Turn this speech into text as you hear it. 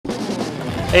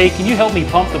Hey, can you help me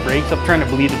pump the brakes? I'm trying to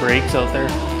bleed the brakes out there.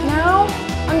 Now?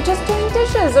 I'm just doing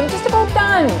dishes. I'm just about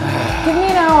done. Give me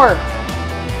an hour.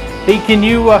 Hey, can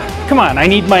you, come on, I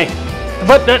need my,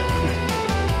 but that,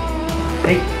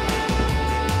 hey.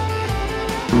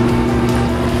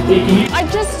 Hey, can you? I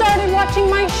just started watching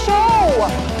my show.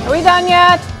 Are we done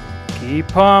yet? Keep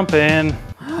pumping.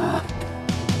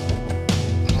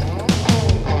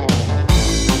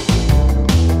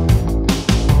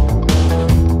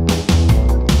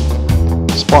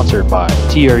 Sponsored by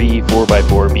TRE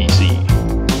 4x4BC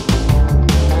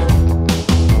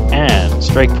and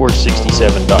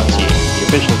Strikeforce67.ca, the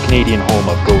official Canadian home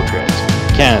of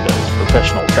GoTreads, Canada's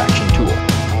professional traction tool.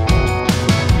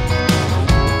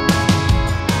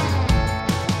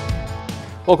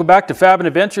 Welcome back to Fab and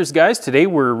Adventures, guys. Today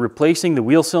we're replacing the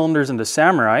wheel cylinders in the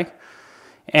Samurai.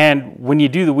 And when you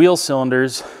do the wheel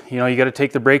cylinders, you know, you got to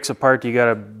take the brakes apart. You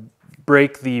got to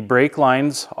break the brake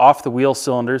lines off the wheel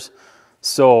cylinders.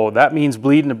 So that means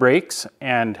bleeding the brakes,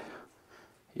 and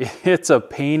it's a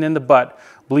pain in the butt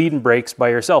bleeding brakes by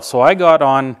yourself. So I got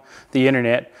on the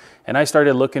internet and I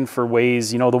started looking for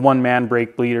ways, you know, the one-man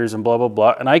brake bleeders and blah, blah,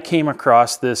 blah. And I came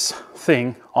across this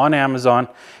thing on Amazon.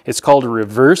 It's called a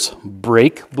reverse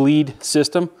brake bleed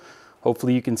system.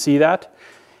 Hopefully you can see that.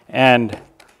 And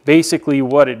basically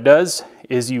what it does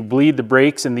is you bleed the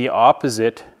brakes in the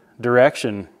opposite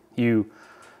direction. You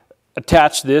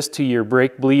attach this to your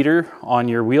brake bleeder on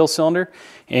your wheel cylinder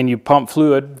and you pump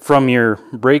fluid from your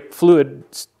brake fluid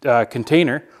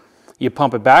container. You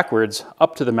pump it backwards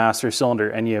up to the master cylinder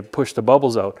and you push the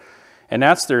bubbles out. And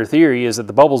that's their theory, is that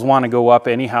the bubbles want to go up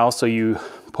anyhow, so you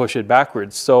push it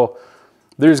backwards. So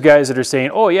there's guys that are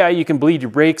saying, oh yeah, you can bleed your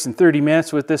brakes in 30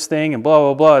 minutes with this thing and blah,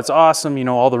 blah, blah. It's awesome. You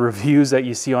know, all the reviews that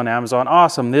you see on Amazon,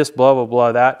 awesome, this, blah, blah,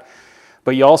 blah, that.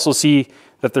 But you also see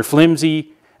that they're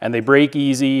flimsy and they break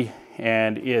easy,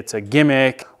 and it's a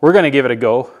gimmick. We're gonna give it a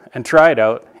go and try it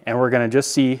out, and we're gonna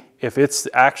just see if it's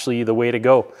actually the way to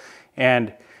go.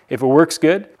 And if it works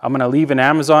good, I'm gonna leave an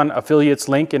Amazon affiliates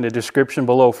link in the description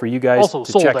below for you guys Also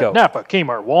to sold check at out. Napa,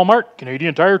 Kmart, Walmart,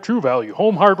 Canadian Tire, True Value,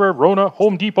 Home Hardware, Rona,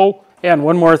 Home Depot. And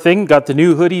one more thing, got the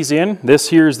new hoodies in. This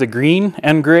here is the green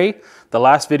and gray. The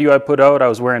last video I put out, I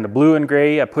was wearing the blue and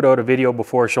gray. I put out a video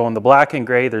before showing the black and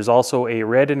gray. There's also a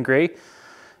red and gray.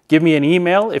 Give me an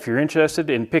email if you're interested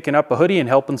in picking up a hoodie and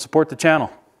helping support the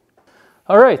channel.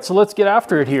 All right, so let's get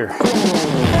after it here.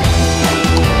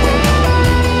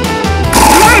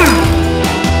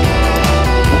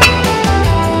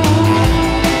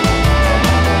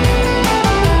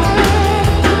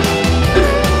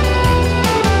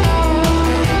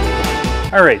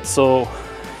 All right, so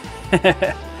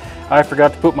I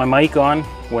forgot to put my mic on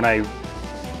when I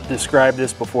described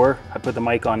this before. I put the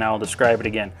mic on now, I'll describe it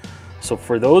again. So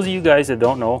for those of you guys that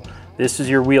don't know, this is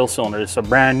your wheel cylinder. It's a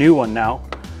brand new one now.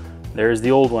 There's the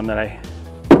old one that I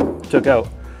took out.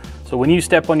 So when you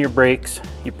step on your brakes,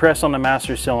 you press on the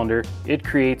master cylinder, it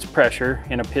creates pressure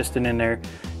in a piston in there.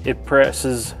 It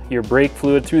presses your brake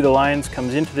fluid through the lines,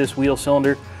 comes into this wheel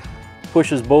cylinder,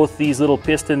 pushes both these little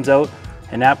pistons out,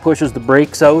 and that pushes the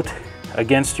brakes out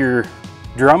against your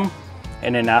drum,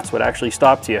 and then that's what actually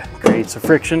stops you. Creates a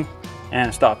friction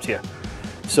and stops you.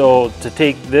 So to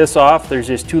take this off, there's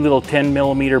just two little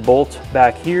 10mm bolts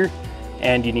back here,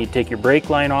 and you need to take your brake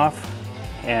line off.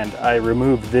 And I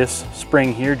removed this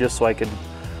spring here just so I could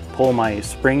pull my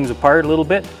springs apart a little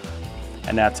bit.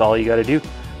 And that's all you got to do.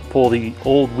 Pull the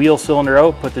old wheel cylinder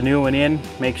out, put the new one in.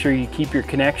 Make sure you keep your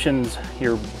connections,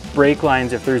 your brake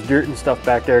lines, if there's dirt and stuff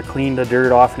back there, clean the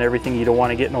dirt off and everything. You don't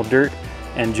want to get no dirt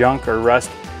and junk or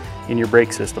rust in your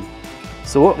brake system.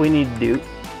 So what we need to do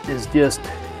is just,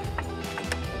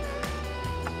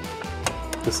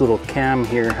 this little cam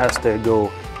here has to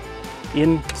go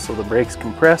in so the brakes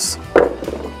compress.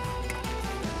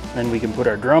 Then we can put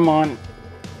our drum on.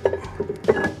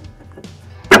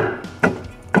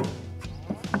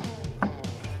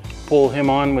 Pull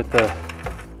him on with the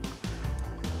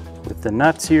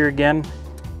nuts here again.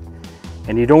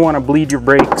 And you don't want to bleed your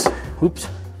brakes. Oops.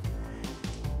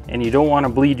 And you don't want to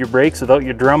bleed your brakes without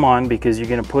your drum on, because you're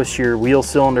going to push your wheel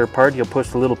cylinder apart. You'll push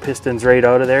the little pistons right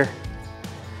out of there.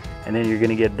 And then you're going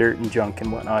to get dirt and junk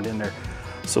and whatnot in there.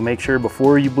 So make sure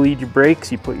before you bleed your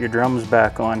brakes, you put your drums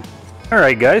back on. All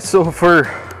right, guys, so for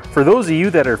those of you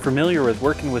that are familiar with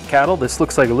working with cattle, this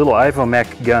looks like a little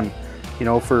Ivomec gun, you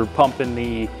know, for pumping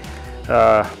the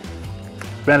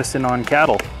medicine on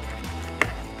cattle.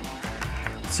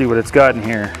 Let's see what it's got in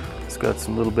here. It's got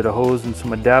some little bit of hose and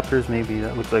some adapters. Maybe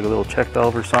that looks like a little check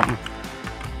valve or something.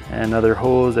 And another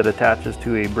hose that attaches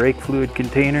to a brake fluid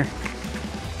container.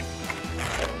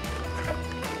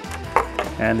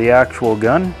 And the actual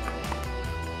gun.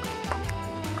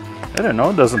 I don't know,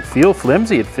 it doesn't feel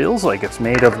flimsy. It feels like it's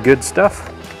made of good stuff.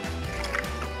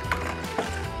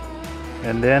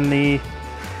 And then the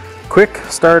quick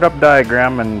startup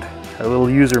diagram and a little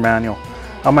user manual.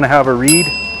 I'm going to have a read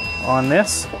on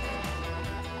this,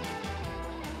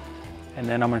 and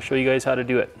then I'm going to show you guys how to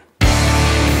do it.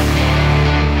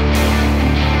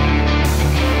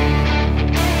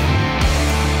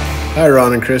 Hi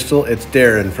Ron and Crystal, it's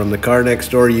Darren from the Car Next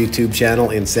Door YouTube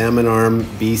channel in Salmon Arm,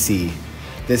 BC.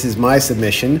 This is my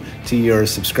submission to your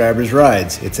subscribers'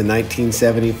 rides. It's a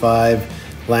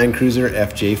 1975 Land Cruiser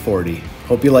FJ40.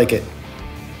 Hope you like it.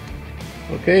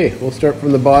 Okay, we'll start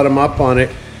from the bottom up on it.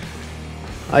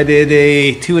 I did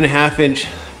a 2.5 inch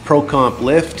Pro Comp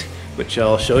lift, which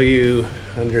I'll show you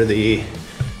under the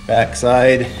back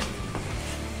side.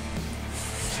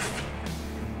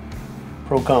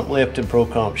 Pro Comp lift and Pro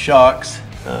Comp shocks,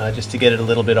 just to get it a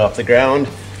little bit off the ground.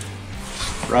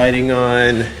 Riding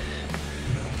on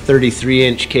 33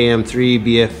 inch KM3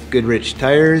 BF Goodrich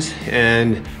tires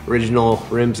and original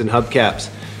rims and hubcaps.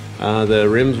 The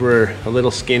rims were a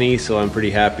little skinny, so I'm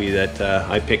pretty happy that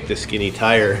I picked a skinny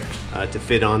tire to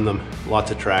fit on them.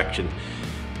 Lots of traction.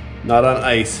 Not on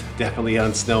ice, definitely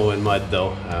on snow and mud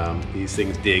though. These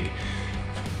things dig.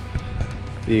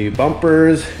 The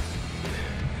bumpers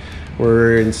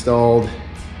were installed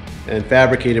and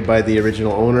fabricated by the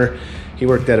original owner. He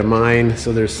worked at a mine,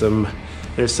 so there's some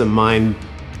mine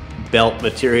belt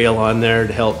material on there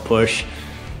to help push.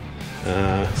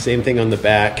 Same thing on the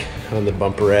back, on the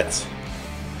bumperettes.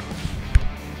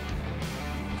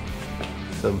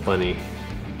 Some funny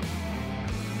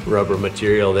rubber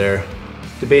material there.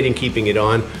 Debating keeping it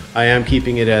on. I am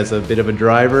keeping it as a bit of a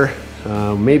driver.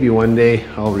 Maybe one day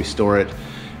I'll restore it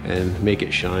and make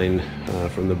it shine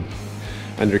from the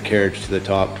undercarriage to the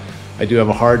top. I do have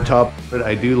a hard top, but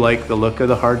I do like the look of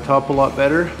the hard top a lot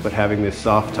better, but having this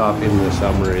soft top in the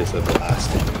summer is a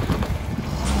blast.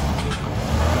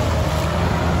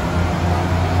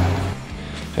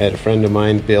 I had a friend of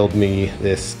mine build me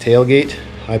this tailgate.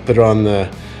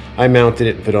 I mounted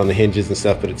it and put on the hinges and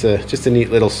stuff, but it's just a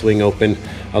neat little swing open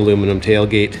aluminum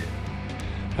tailgate.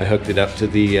 I hooked it up to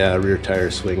the rear tire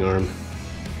swing arm.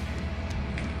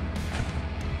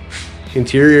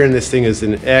 Interior in this thing is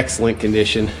in excellent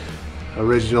condition.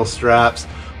 Original straps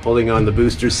holding on the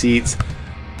booster seats.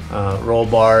 Roll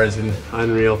bar is in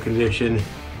unreal condition.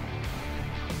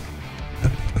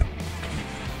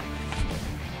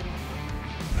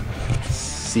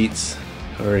 Seats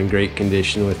are in great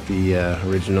condition with the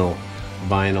original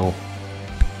vinyl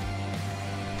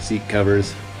seat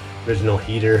covers. Original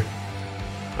heater.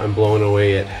 I'm blown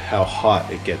away at how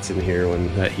hot it gets in here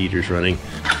when that heater's running.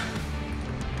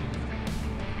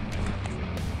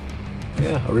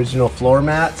 Yeah, original floor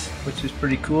mats, which is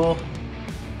pretty cool.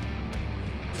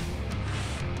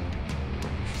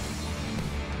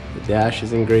 The dash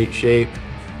is in great shape.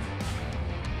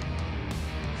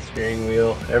 Steering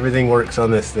wheel, everything works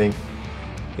on this thing.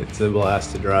 It's a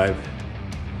blast to drive.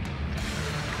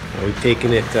 We've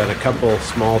taken it on a couple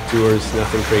small tours,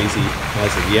 nothing crazy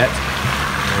as of yet,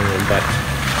 but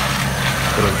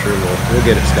I'm sure we'll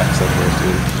get it stuck somewhere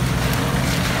soon.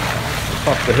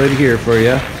 I'll pop the hood here for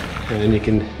you, and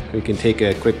we can take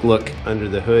a quick look under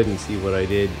the hood and see what I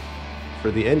did for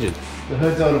the engine. The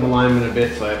hood's out of alignment a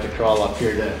bit, so I have to crawl up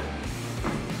here to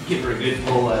give her a good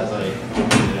pull as I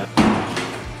open it up.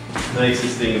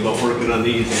 Nicest thing about working on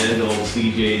these and old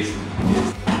CJs is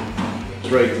it's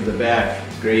right to the back.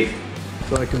 It's great.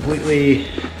 So I completely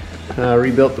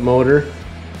rebuilt the motor.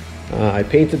 I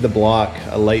painted the block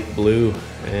a light blue,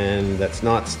 and that's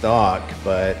not stock,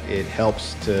 but it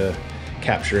helps to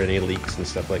capture any leaks and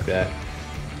stuff like that.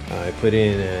 I put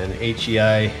in an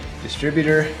HEI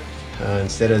distributor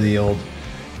instead of the old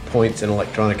points and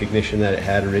electronic ignition that it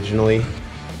had originally.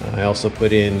 I also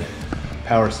put in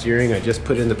power steering. I just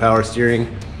put in the power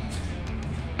steering.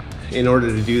 In order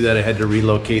to do that, I had to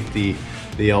relocate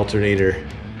the alternator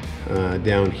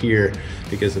down here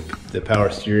because of the power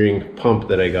steering pump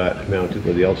that I got mounted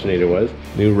where the alternator was.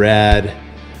 New rad,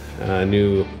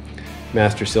 new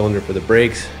master cylinder for the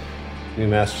brakes, new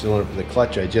master cylinder for the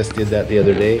clutch. I just did that the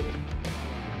other day.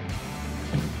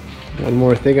 One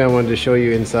more thing I wanted to show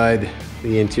you inside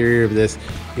the interior of this.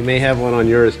 You may have one on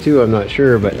yours too, I'm not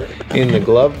sure, but in the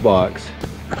glove box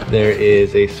there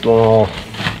is a small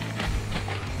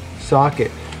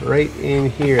socket right in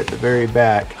here at the very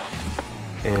back,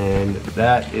 and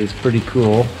that is pretty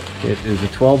cool. It is a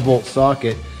 12-volt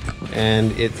socket,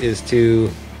 and it is to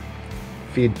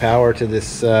feed power to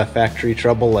this factory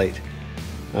trouble light.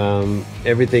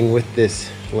 Everything with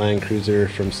this Land Cruiser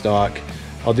from stock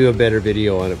I'll do a better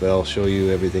video on it, but I'll show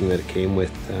you everything that it came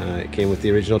with. It came with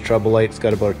the original treble light. It's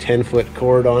got about a 10-foot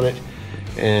cord on it,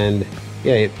 and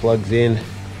yeah, it plugs in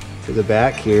to the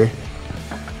back here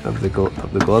of the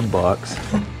glove box.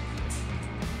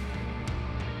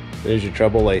 There's your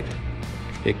treble light.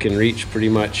 It can reach pretty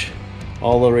much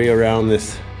all the way around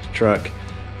this truck.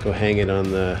 Go hang it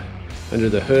on under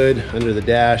the hood, under the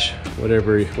dash,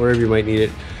 wherever you might need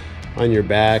it, on your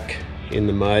back, in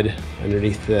the mud,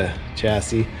 underneath the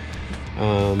chassis.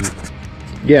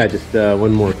 Yeah, just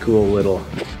one more cool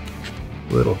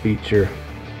little feature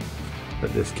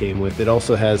that this came with. It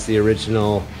also has the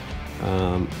original,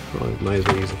 well, I might as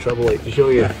well use a treble light to show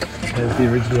you. It has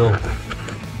the original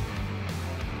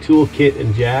tool kit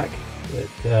and jack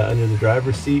that, under the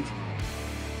driver's seat.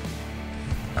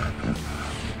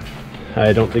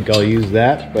 I don't think I'll use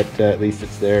that, but at least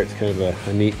it's there. It's kind of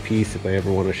a neat piece if I ever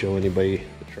want to show anybody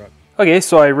the truck. Okay,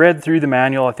 so I read through the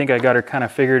manual. I think I got her kind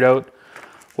of figured out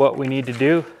what we need to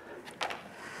do.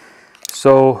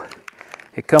 So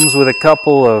it comes with a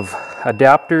couple of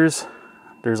adapters.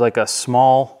 There's like a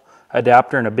small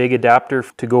adapter and a big adapter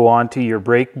to go onto your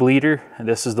brake bleeder. And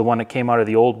this is the one that came out of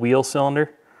the old wheel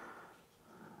cylinder.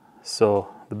 So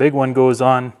the big one goes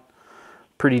on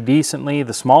pretty decently.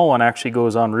 The small one actually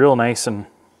goes on real nice and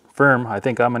firm. I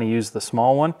think I'm going to use the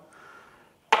small one.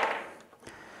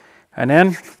 And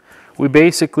then we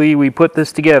put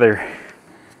this together.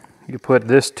 You put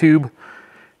this tube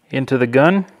into the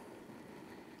gun.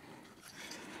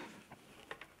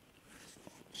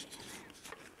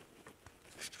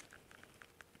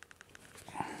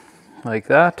 Like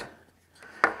that.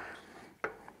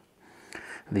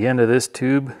 The end of this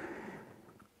tube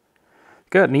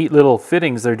got neat little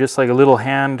fittings. They're just like a little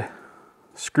hand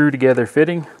screw together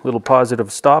fitting, little positive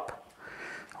stop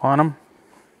on them.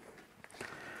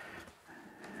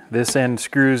 This end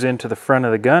screws into the front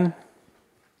of the gun.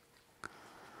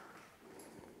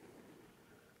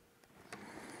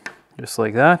 Just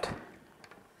like that.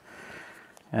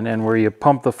 And then where you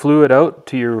pump the fluid out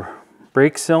to your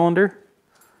brake cylinder,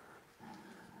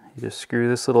 you just screw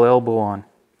this little elbow on.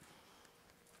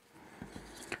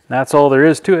 And that's all there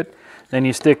is to it. Then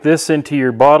you stick this into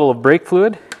your bottle of brake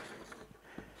fluid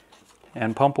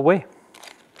and pump away.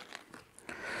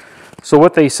 So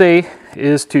what they say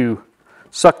is to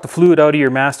suck the fluid out of your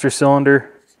master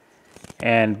cylinder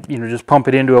and just pump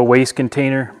it into a waste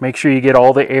container. Make sure you get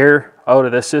all the air out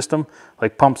of the system,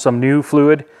 like pump some new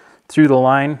fluid through the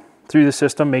line, through the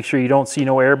system. Make sure you don't see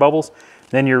no air bubbles.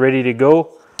 Then you're ready to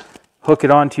go. Hook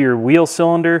it onto your wheel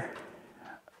cylinder.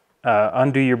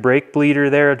 Undo your brake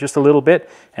bleeder there just a little bit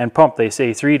and pump. They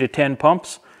say 3 to 10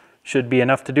 pumps should be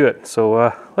enough to do it.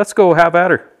 So let's go have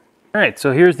at her. All right,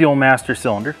 so here's the old master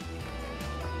cylinder.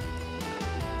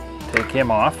 Take him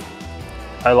off.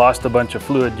 I lost a bunch of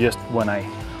fluid just when I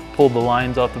pulled the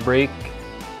lines off the brake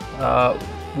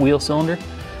wheel cylinder,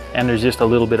 and there's just a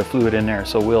little bit of fluid in there,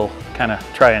 so we'll kind of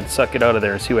try and suck it out of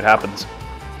there and see what happens.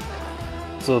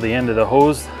 So the end of the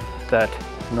hose that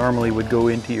normally would go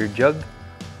into your jug.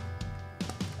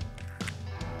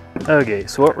 Okay,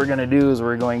 so what we're going to do is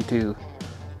we're going to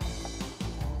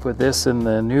put this in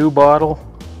the new bottle,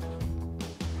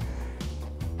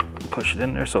 push it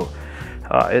in there so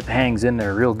it hangs in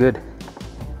there real good.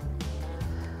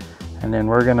 And then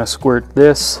we're going to squirt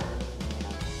this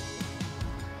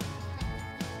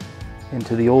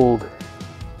into the old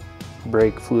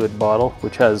brake fluid bottle,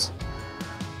 which has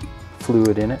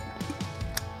fluid in it.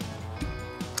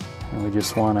 And we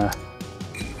just want to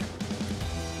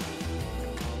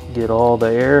get all the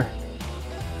air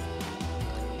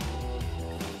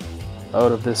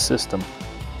out of this system,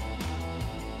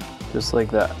 just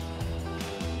like that.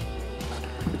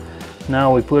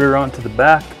 Now we put her onto the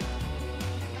back.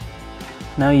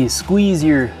 Now you squeeze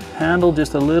your handle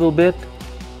just a little bit,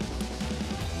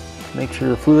 make sure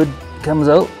the fluid comes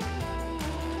out.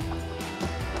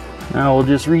 Now we'll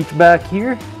just reach back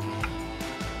here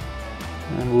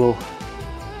and we'll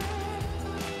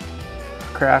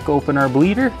crack open our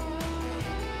bleeder,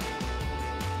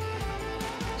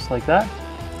 just like that,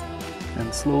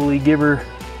 and slowly give her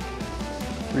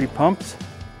 3 pumps.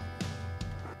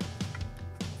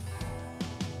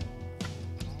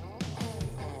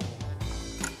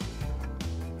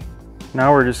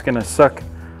 Now we're just going to suck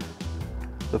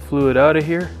the fluid out of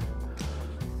here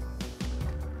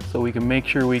so we can make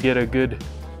sure we get a good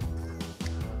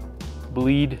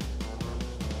bleed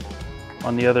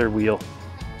on the other wheel.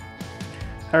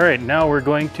 Alright, now we're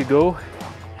going to go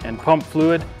and pump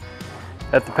fluid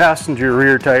at the passenger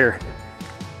rear tire.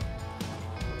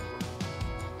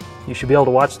 You should be able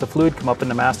to watch the fluid come up in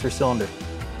the master cylinder.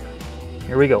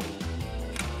 Here we go.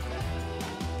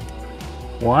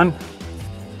 1,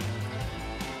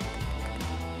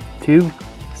 2,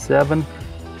 7,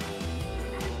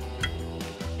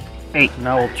 8.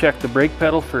 Now we'll check the brake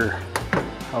pedal for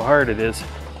how hard it is.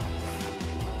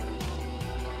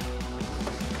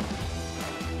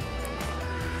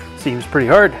 Seems pretty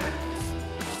hard.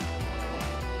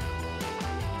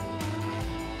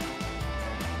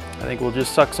 I think we'll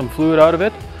just suck some fluid out of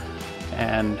it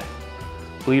and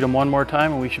bleed them one more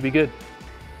time and we should be good.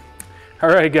 All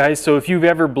right guys, so if you've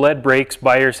ever bled brakes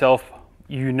by yourself,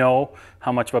 you know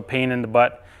how much of a pain in the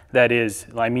butt that is.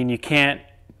 I mean, you can't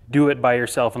do it by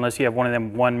yourself unless you have one of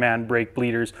them one-man brake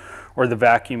bleeders or the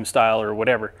vacuum style or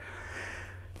whatever.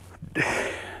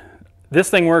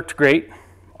 This thing worked great.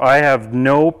 I have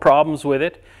no problems with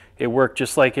it. It worked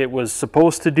just like it was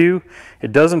supposed to do.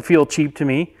 It doesn't feel cheap to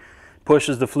me.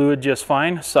 Pushes the fluid just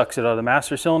fine, sucks it out of the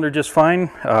master cylinder just fine.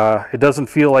 It doesn't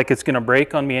feel like it's gonna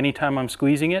break on me anytime I'm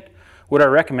squeezing it. Would I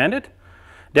recommend it?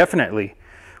 Definitely.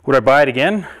 Would I buy it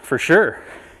again? For sure.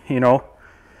 You know,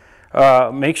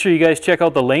 make sure you guys check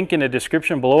out the link in the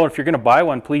description below. If you're gonna buy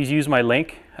one, please use my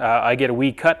link. I get a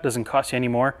wee cut, doesn't cost you any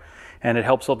more, and it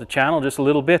helps out the channel just a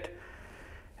little bit.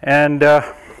 And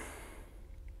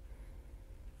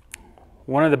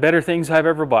one of the better things I've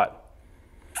ever bought.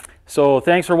 So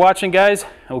thanks for watching, guys.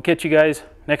 We'll catch you guys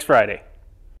next Friday.